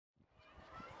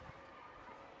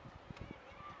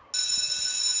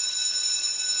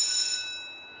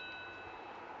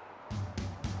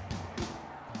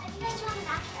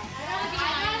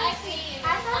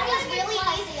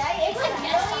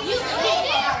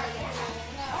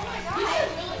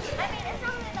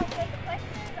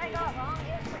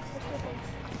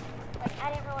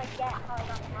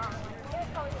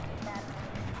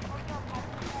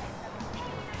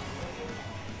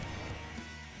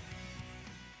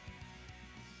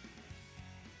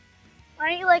Why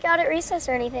aren't you like out at recess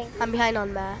or anything? I'm behind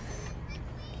on math.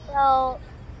 Well,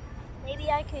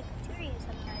 maybe I could tutor you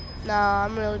sometime. No,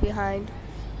 I'm really behind.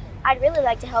 I'd really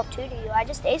like to help tutor you. I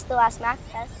just aced the last math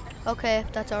test. Okay,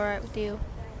 if that's all right with you.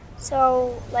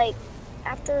 So, like,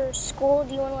 after school,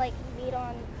 do you want to, like, meet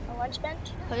on a lunch bench?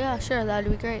 Oh yeah, sure,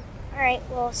 that'd be great. All right,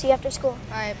 well, see you after school.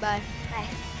 All right, bye. Bye.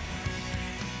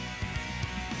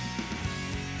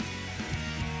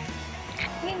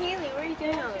 Hey, Haley, what are you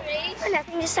doing? Oh,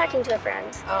 nothing, just talking to a friend.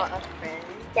 Oh, a friend.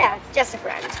 Yeah, just a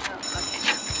friend. Oh,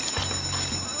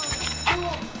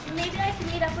 Well, maybe I can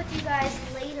meet up with you guys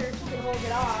later if you can hold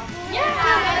it off. okay.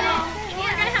 Yeah.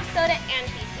 We're gonna have soda and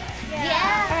pizza.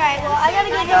 Yeah. All right, well, I gotta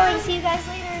get going. See you guys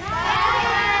later.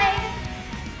 Bye.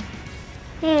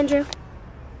 Hey, Andrew.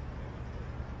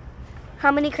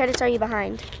 How many credits are you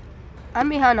behind? I'm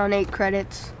behind on 8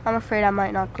 credits. I'm afraid I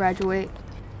might not graduate.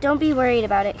 Don't be worried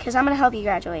about it, because I'm gonna help you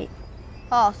graduate.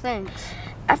 Oh, thanks.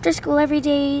 After school every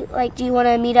day, like, do you want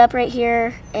to meet up right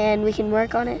here and we can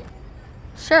work on it?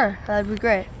 Sure, that'd be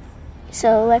great.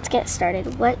 So let's get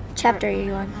started. What chapter are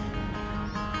you on?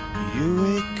 You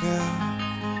wake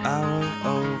up, hour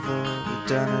over, we've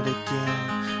done it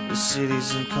again. The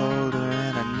city's in colder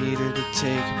and I need her to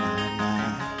take my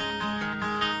nap.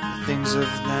 The things of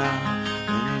now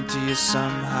went into you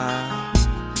somehow.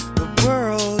 The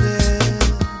world is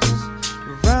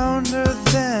rounder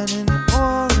than an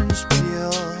orange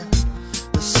peel.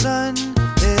 The sun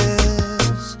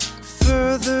is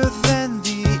further than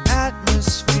the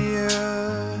atmosphere.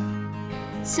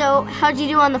 So, how'd you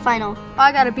do on the final?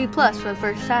 I got a B+ for the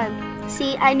first time.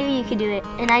 See, I knew you could do it,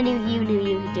 and I knew you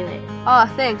could do it. Oh,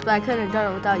 thanks, but I couldn't have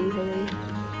done it without you, Haley.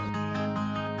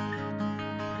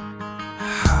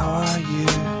 How are you?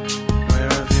 Where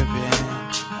have you been?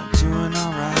 I'm doing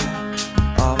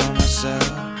alright, all by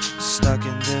myself, stuck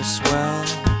in this well.